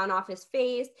hanging down off his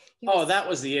face. That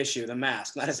was the issue. The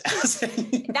mask, not his ass.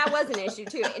 That was an issue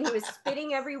too. And he was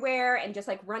spitting everywhere and just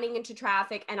like running into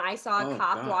traffic. And I saw a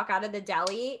cop walk out of the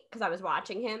deli because I was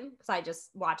watching him because I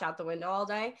just watch out the window all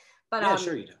day. But yeah,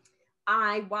 sure you do.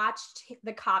 I watched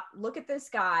the cop look at this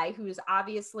guy who's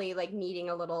obviously like needing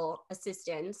a little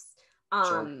assistance.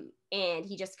 Sure. And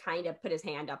he just kind of put his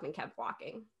hand up and kept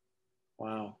walking.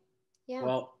 Wow. Yeah.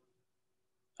 Well,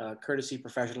 courtesy,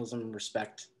 professionalism, and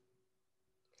respect.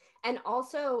 And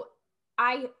also,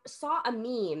 I saw a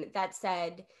meme that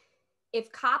said,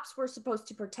 if cops were supposed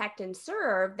to protect and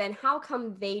serve, then how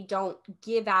come they don't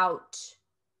give out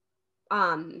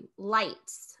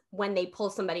lights when they pull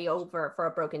somebody over for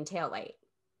a broken taillight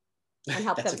and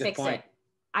help them fix it?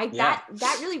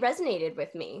 That really resonated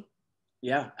with me.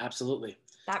 Yeah, absolutely.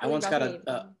 Really I once got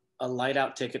a light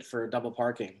out ticket for double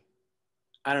parking.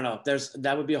 I don't know.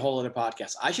 That would be a whole other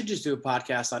podcast. I should just do a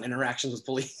podcast on interactions with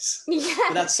police. Yeah.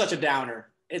 But that's such a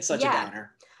downer. It's such a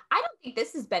downer. I don't think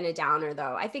this has been a downer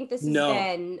though. I think this has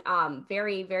been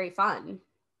very, very fun.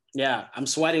 Yeah. I'm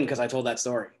sweating because I told that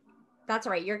story. That's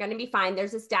right. You're going to be fine.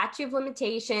 There's a statute of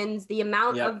limitations, the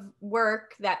amount of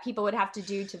work that people would have to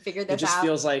do to figure this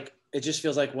out. It just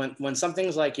feels like when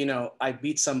something's like, I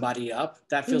beat somebody up,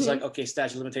 that feels like, okay,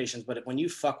 statute of limitations. But when you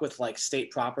fuck with like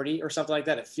state property or something like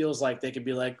that, it feels like they could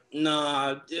be like,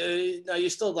 no, you're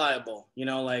still liable.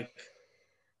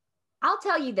 I'll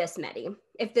tell you this, Mehdi,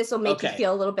 if this will make you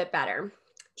feel a little bit better.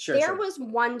 Sure. There was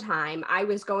one time I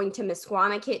was going to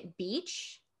Misquamicut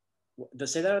Beach.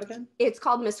 Say that again? It's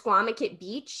called Misquamicut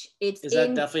Beach. Is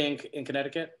that definitely in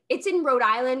Connecticut? It's in Rhode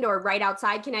Island or right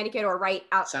outside Connecticut or right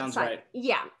outside. Sounds right.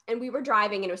 Yeah. And we were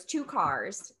driving and it was 2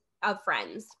 cars of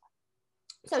friends.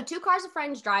 So 2 cars of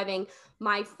friends driving.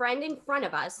 My friend in front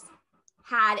of us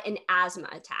had an asthma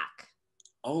attack.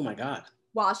 Oh my God.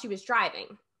 While she was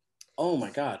driving. Oh my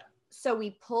God. So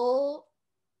we pull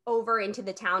over into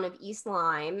the town of East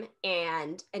Lyme,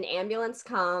 and an ambulance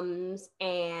comes,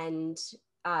 and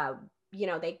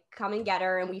they come and get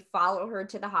her, and we follow her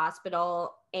to the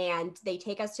hospital, and they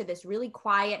take us to this really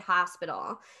quiet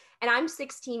hospital. And I'm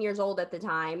 16 years old at the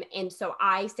time. And so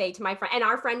I say to my friend, and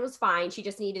our friend was fine. She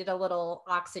just needed a little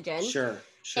oxygen. Sure.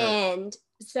 And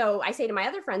so I say to my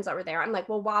other friends that were there, I'm like,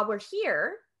 well, while we're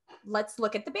here, let's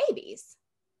look at the babies.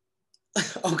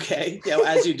 Okay. Yeah,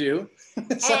 as you do.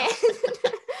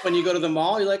 When you go to the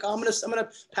mall, you're like, oh, I'm gonna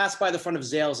pass by the front of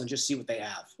Zales and just see what they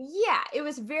have. Yeah, it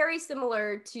was very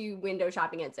similar to window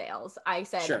shopping at Zales. I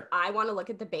said, sure, I want to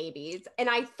look at the babies. And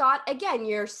I thought, again,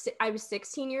 I was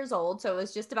 16 years old, so it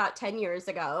was just about 10 years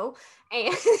ago.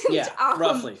 And yeah,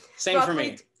 roughly. Same for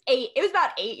me. It was about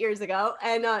 8 years ago.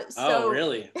 And oh,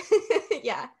 really?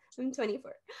 Yeah, I'm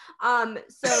 24.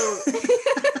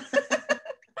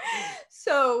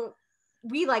 So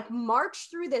we like march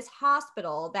through this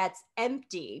hospital that's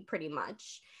empty pretty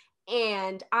much.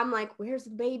 And I'm like, where's the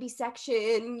baby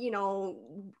section?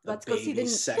 Let's go see the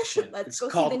section. Let's go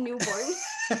see the newborn.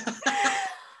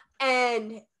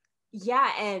 And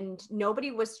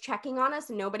nobody was checking on us,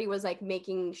 and nobody was like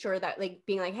making sure that, like,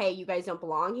 being like, hey, you guys don't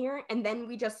belong here. And then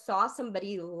we just saw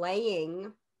somebody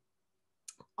laying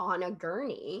on a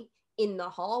gurney in the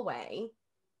hallway.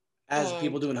 As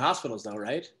people do in hospitals though,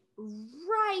 right?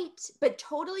 Right, but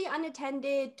totally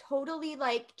unattended, totally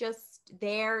like just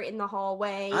there in the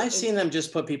hallway. I've seen them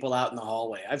just put people out in the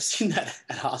hallway. I've seen that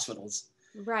at hospitals.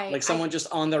 Right. Like someone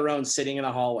just on their own sitting in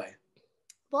a hallway.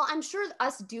 Well, I'm sure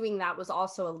us doing that was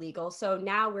also illegal, so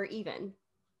now we're even.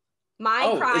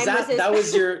 My crime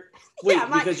was your wait, yeah,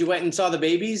 because you went and saw the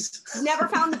babies? Never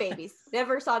found the babies.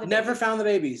 Never saw the babies. Never found the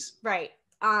babies. Right.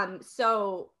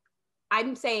 So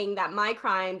I'm saying that my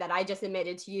crime that I just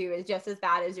admitted to you is just as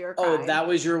bad as your crime. Oh, that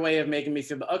was your way of making me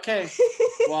feel, okay.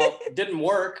 Well, it didn't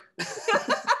work.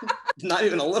 Not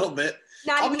even a little bit.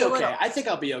 I'll be okay. I think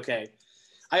I'll be okay.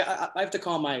 I have to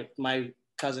call my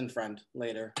cousin friend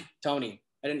later, Tony.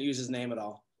 I didn't use his name at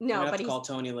all. No, but have to call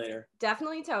Tony later.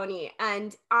 Definitely Tony.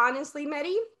 And honestly,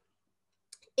 Mehdi,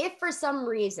 if for some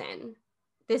reason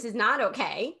this is not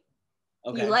okay,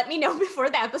 you let me know before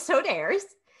the episode airs.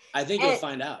 I think you'll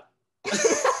find out.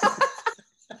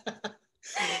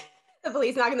 The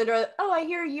police knocking the door. Oh, I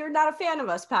hear you're not a fan of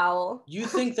us, Powell. You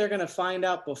think they're gonna find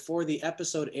out before the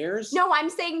episode airs? No, I'm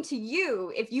saying to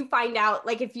you, if you find out,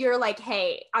 like if you're like,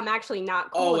 hey, I'm actually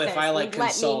not cool with if this, I like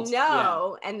consult, let me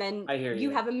know, and then I hear you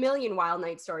have a million wild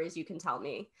night stories you can tell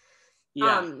me.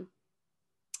 Yeah.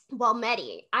 Well,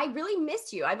 Mehdi, I really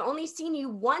miss you. I've only seen you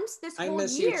once this whole year. I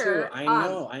miss you too.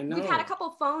 I know. We've had a couple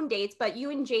phone dates, but you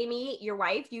and Jamie, your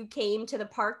wife, you came to the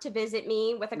park to visit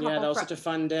me with a couple. Yeah, that was such a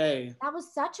fun day. That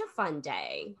was such a fun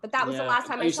day. But that was the last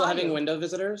time I saw you. Are you still having window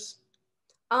visitors?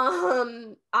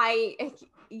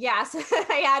 Yes,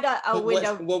 I had a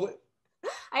window.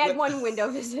 I had one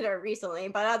window visitor recently,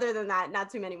 but other than that, not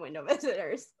too many window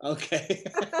visitors. Okay.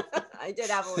 I did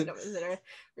have a window visitor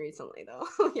recently, though.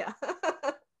 Yeah.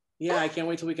 Yeah, I can't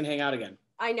wait till we can hang out again.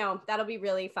 I know. That'll be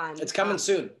really fun. It's coming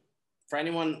soon. For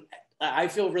anyone, I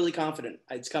feel really confident.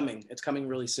 It's coming. It's coming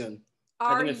really soon.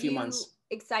 I think in a few months.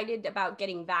 Excited about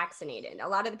getting vaccinated? A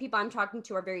lot of the people I'm talking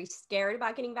to are very scared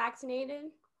about getting vaccinated.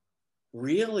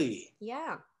 Really?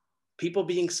 Yeah. People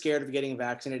being scared of getting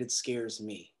vaccinated scares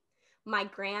me. My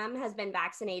gram has been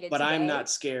vaccinated but today. I'm not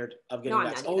scared of getting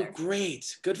vaccinated. Oh,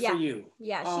 great. Good for you.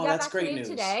 Yeah, she got vaccinated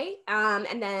today.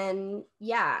 And then,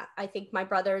 I think my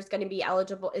brother is going to be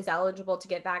eligible to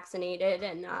get vaccinated.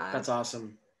 And that's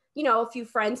awesome. A few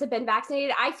friends have been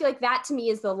vaccinated. I feel like that to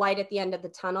me is the light at the end of the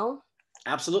tunnel.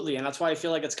 Absolutely. And that's why I feel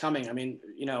like it's coming. I mean,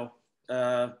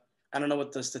 I don't know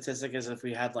what the statistic is if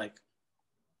we had like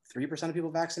 3% of people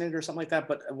vaccinated or something like that.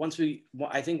 But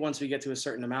I think once we get to a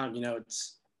certain amount,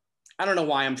 I don't know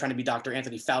why I'm trying to be Dr.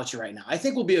 Anthony Fauci right now. I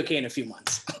think we'll be okay in a few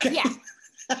months. Okay? Yeah,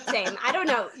 same. I don't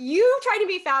know. You trying to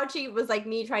be Fauci was like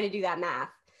me trying to do that math.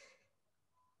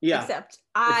 Yeah. Except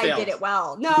I did it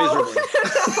well. No.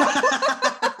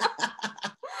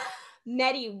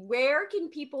 Mehdi, where can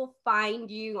people find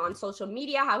you on social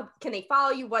media? How can they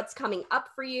follow you? What's coming up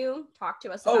for you? Talk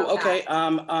to us about that.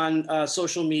 On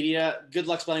social media, good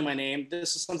luck spelling my name.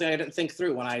 This is something I didn't think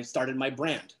through when I started my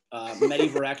brand. Mehdi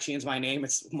Barakchian is my name.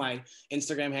 It's my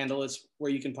Instagram handle. It's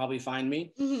where you can probably find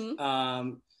me.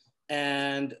 Mm-hmm.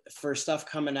 And for stuff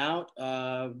coming out,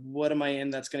 what am I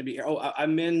in that's going to be?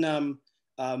 I'm in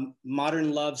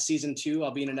Modern Love Season 2.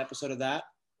 I'll be in an episode of that.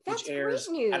 That's which airs,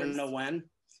 great news. I don't know when.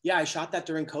 Yeah, I shot that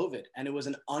during COVID, and it was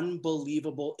an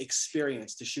unbelievable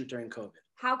experience to shoot during COVID.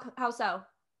 How so?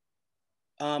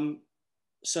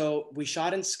 So we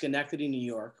shot in Schenectady, New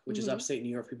York, which is upstate New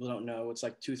York. People don't know. It's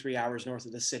like 2-3 hours north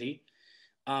of the city.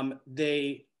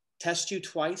 They test you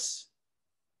twice,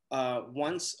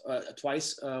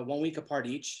 twice, 1 week apart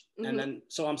each. And then,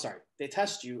 so I'm sorry, they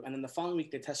test you. And then the following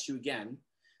week, they test you again.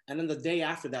 And then the day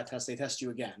after that test, they test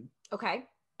you again. Okay.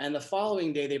 And the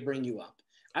following day, they bring you up.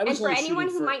 And for anyone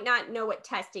who might not know what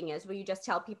testing is, will you just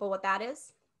tell people what that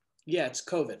is? Yeah, it's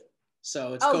COVID.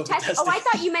 So it's COVID testing. Oh, I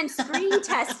thought you meant screen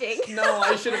testing. No,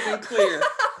 I should have been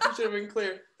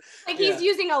clear. Like he's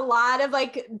using a lot of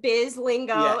like biz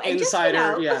lingo. Yeah, and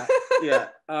insider. Just, yeah.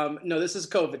 No, this is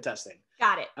COVID testing.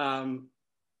 Got it.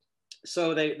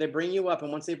 So they bring you up,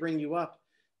 and once they bring you up,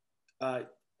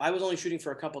 I was only shooting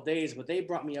for a couple days, but they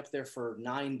brought me up there for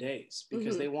 9 days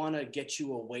because they want to get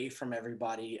you away from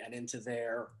everybody and into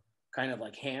their kind of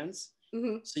like hands.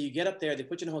 So you get up there, they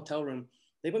put you in a hotel room.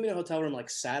 They put me in a hotel room like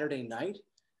Saturday night.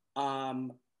 I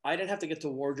didn't have to get to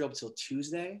wardrobe till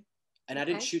Tuesday, and I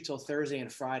didn't shoot till Thursday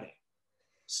and Friday.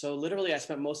 So literally I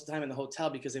spent most of the time in the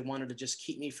hotel because they wanted to just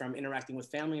keep me from interacting with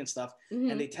family and stuff.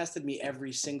 And they tested me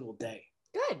every single day.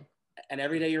 Good. And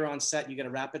every day you're on set, you get a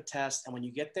rapid test. And when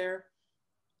you get there,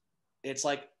 it's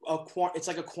like a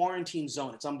quarantine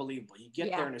zone. It's unbelievable. You get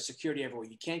there and there's security everywhere.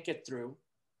 You can't get through.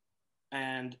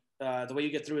 And the way you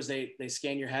get through is they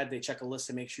scan your head. They check a list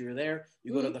to make sure you're there.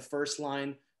 You go to the first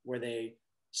line where they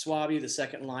swab you, the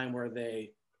second line where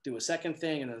they do a second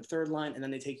thing, and then the third line. And then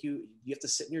they take you have to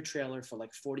sit in your trailer for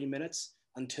like 40 minutes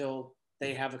until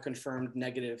they have a confirmed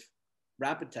negative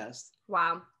rapid test.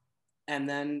 Wow. And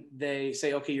then they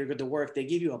say, okay, you're good to work. They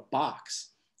give you a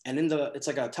box, and it's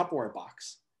like a Tupperware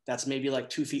box that's maybe like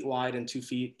 2 feet wide and 2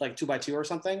 feet, like 2x2 or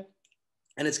something.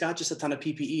 And it's got just a ton of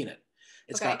PPE in it.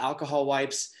 It's got alcohol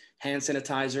wipes, hand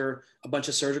sanitizer, a bunch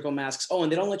of surgical masks. Oh,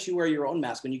 and they don't let you wear your own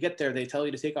mask. When you get there, they tell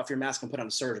you to take off your mask and put on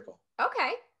a surgical.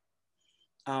 Okay.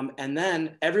 And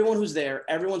then everyone who's there,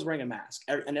 everyone's wearing a mask.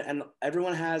 And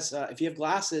everyone has, if you have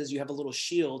glasses, you have a little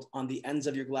shield on the ends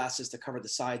of your glasses to cover the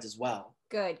sides as well.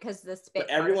 Good, because the spit. But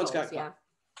everyone's got,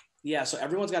 so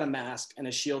everyone's got a mask and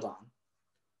a shield on.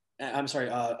 I'm sorry,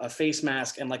 a face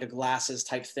mask and like a glasses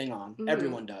type thing on.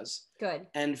 Everyone does. Good.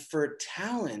 And for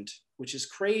talent, which is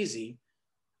crazy,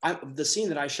 the scene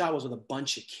that I shot was with a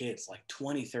bunch of kids, like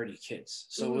 20, 30 kids.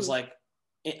 So it was like,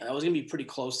 I was going to be pretty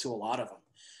close to a lot of them.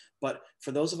 But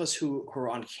for those of us who are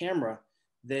on camera,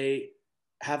 they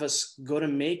have us go to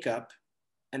makeup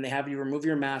and they have you remove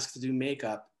your mask to do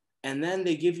makeup. And then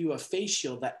they give you a face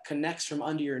shield that connects from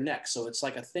under your neck. So it's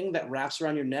like a thing that wraps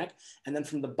around your neck. And then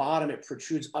from the bottom, it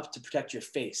protrudes up to protect your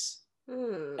face.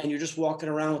 And you're just walking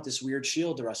around with this weird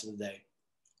shield the rest of the day.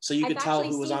 So you could tell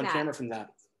who was on camera from that.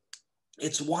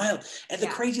 It's wild. And the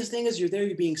craziest thing is you're there,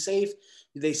 you're being safe.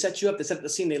 They set you up, they set up the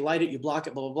scene, they light it, you block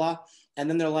it, blah, blah, blah. And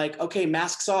then they're like, okay,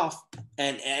 masks off.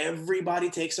 And everybody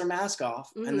takes their mask off.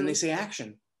 And then they say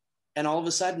action. And all of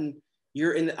a sudden,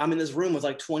 I'm in this room with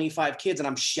like 25 kids and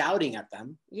I'm shouting at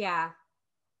them. Yeah.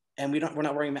 And we're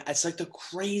not wearing masks. It's like the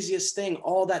craziest thing,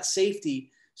 all that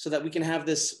safety so that we can have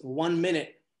this 1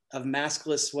 minute of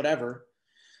maskless whatever.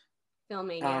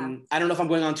 Filming, I don't know if I'm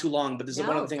going on too long, but this is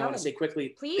one other thing I want to say quickly.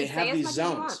 Please, they have these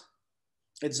zones.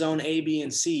 It's zone A, B,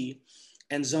 and C.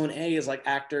 And zone A is like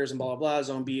actors and blah, blah, blah.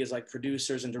 Zone B is like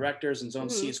producers and directors, and zone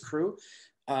C is crew.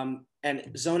 And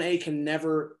zone A can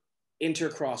never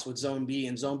intercross with zone B,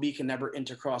 and zone B can never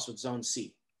intercross with zone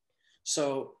C.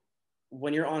 So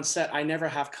when you're on set, I never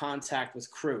have contact with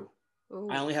crew. Ooh.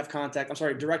 I only have contact,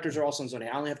 directors are also in zone A.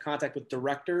 I only have contact with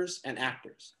directors and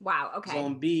actors. Wow, okay.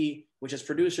 Zone B, which is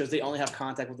producers, they only have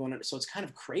contact with one another. So it's kind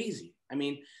of crazy. I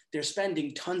mean, they're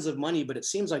spending tons of money, but it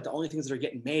seems like the only things that are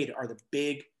getting made are the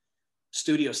big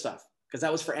studio stuff, because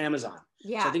that was for Amazon.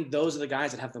 Yeah. So I think those are the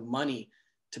guys that have the money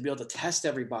to be able to test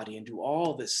everybody and do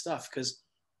all this stuff. Because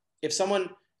if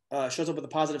someone shows up with a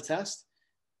positive test,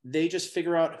 they just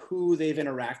figure out who they've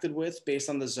interacted with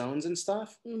based on the zones and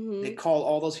stuff. They call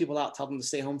all those people out, tell them to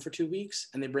stay home for 2 weeks,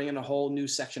 and they bring in a whole new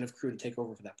section of crew to take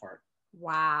over for that part.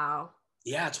 Wow.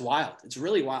 Yeah, it's wild. It's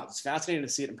really wild. It's fascinating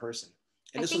to see it in person.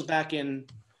 And this was back in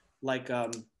like, I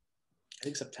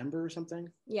think September or something.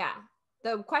 Yeah.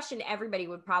 The question everybody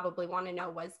would probably want to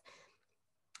know was,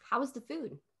 how was the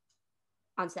food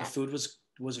on set? The food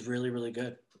was really, really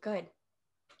good. Good.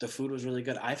 The food was really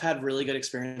good. I've had really good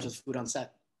experience with food on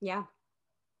set. Yeah.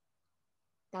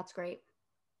 That's great.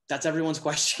 That's everyone's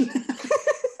question.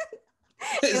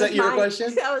 Is that your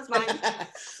question? That was mine.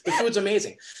 The food's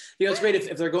amazing. You know, it's great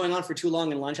if they're going on for too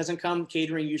long and lunch hasn't come.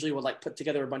 Catering usually will like put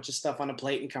together a bunch of stuff on a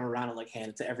plate and come around and like hand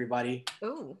it to everybody.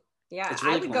 Ooh. Yeah,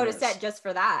 really I would go to set just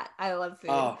for that. I love food.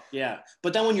 Oh, yeah.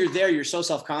 But then when you're there, you're so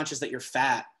self-conscious that you're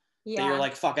fat. Yeah. That you're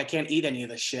like, fuck, I can't eat any of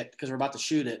this shit because we're about to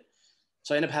shoot it.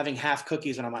 So I end up having half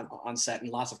cookies when I'm on set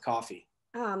and lots of coffee.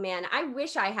 Oh man, I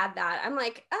wish I had that. I'm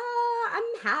like, I'm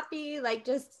happy, like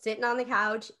just sitting on the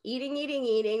couch,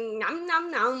 eating, nom nom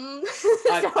nom. So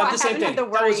I'm the same thing.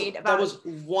 That was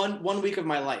one week of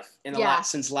my life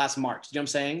since last March. You know what I'm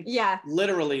saying? Yeah.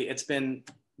 Literally, it's been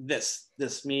this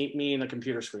me and the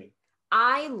computer screen.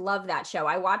 I love that show.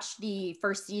 I watched the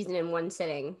first season in one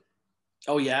sitting.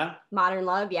 Oh yeah? Modern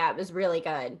Love, yeah, it was really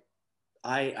good.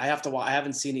 I have to watch. I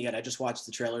haven't seen it yet. I just watched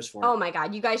the trailers for it. Oh my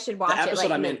God, you guys should watch it. The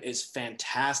episode I'm in is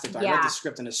fantastic. I read the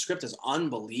script, and the script is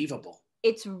unbelievable.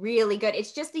 It's really good.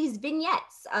 It's just these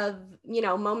vignettes of,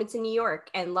 moments in New York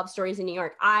and love stories in New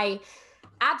York. I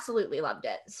absolutely loved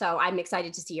it. So I'm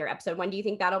excited to see your episode. When do you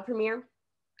think that'll premiere?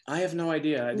 I have no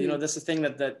idea. Mm-hmm. This is the thing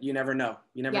that you never know.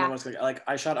 You never know what's going to, like,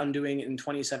 I shot Undoing in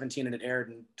 2017 and it aired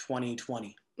in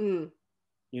 2020. Mm.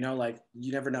 You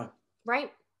never know.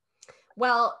 Right.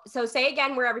 Well, so say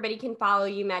again where everybody can follow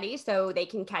you, Mehdi, so they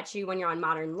can catch you when you're on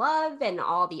Modern Love and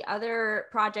all the other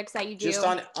projects that you do. Just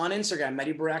on Instagram,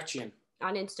 Mehdi Barakchian.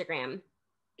 On Instagram.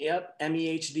 Yep,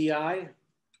 MEHDI,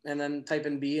 and then type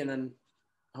in B, and then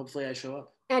hopefully I show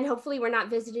up. And hopefully we're not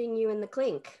visiting you in the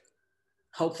clink.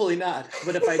 Hopefully not,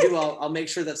 but if I do, I'll make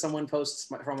sure that someone posts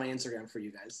from my Instagram for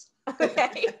you guys.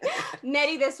 Okay.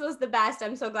 Mehdi, this was the best.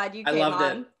 I'm so glad you came on. I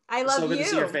loved it. I love you. So good to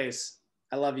see your face.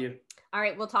 I love you. All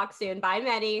right, we'll talk soon. Bye,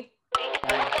 Mehdi.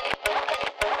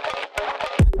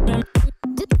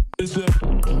 Bye.